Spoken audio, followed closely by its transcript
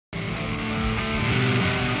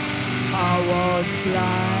was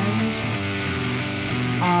blind,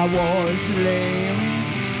 I was lame,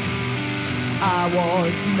 I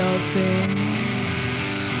was nothing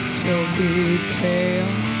till he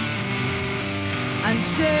came and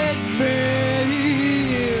said, babe,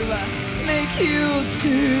 make you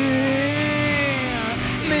sing,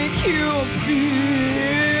 make you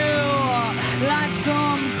feel like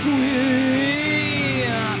some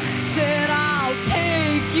queen. Said, I'll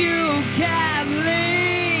take you,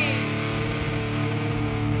 Kathleen,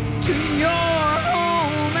 to your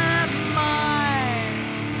home and mine.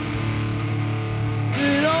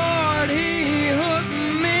 Lord, he hooked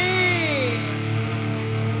me,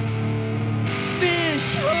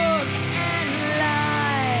 fish hook and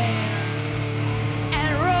line,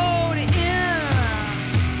 and rode in,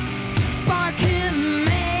 barking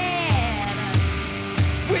mad,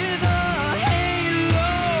 with a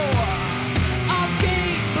halo of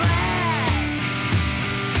gate black,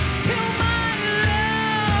 till my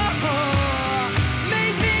love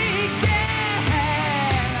made me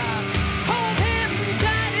gag. Called him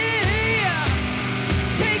daddy,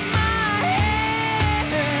 take my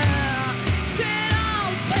hand, said,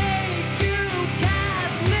 I'll take you,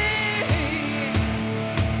 Kathleen,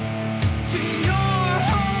 to your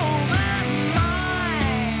home and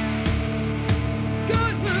mine.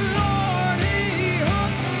 Good Lord, he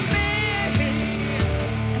hooked me,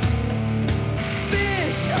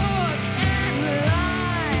 fish hook and line.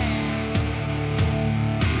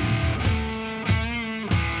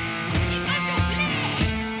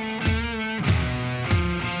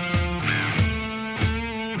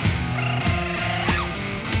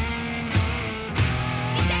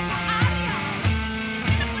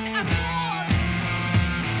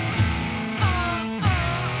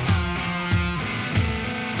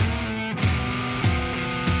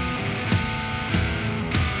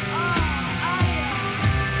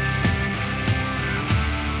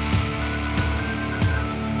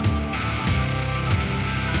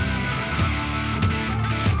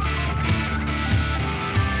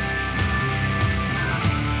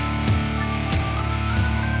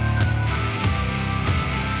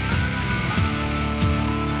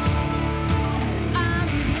 I'm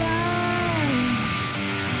blind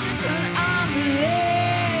and I'm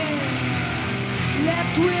lame,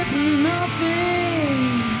 left with nothing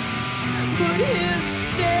but his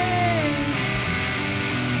stare.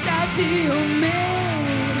 Daddy, oh man,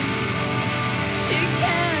 she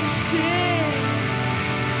can't sing.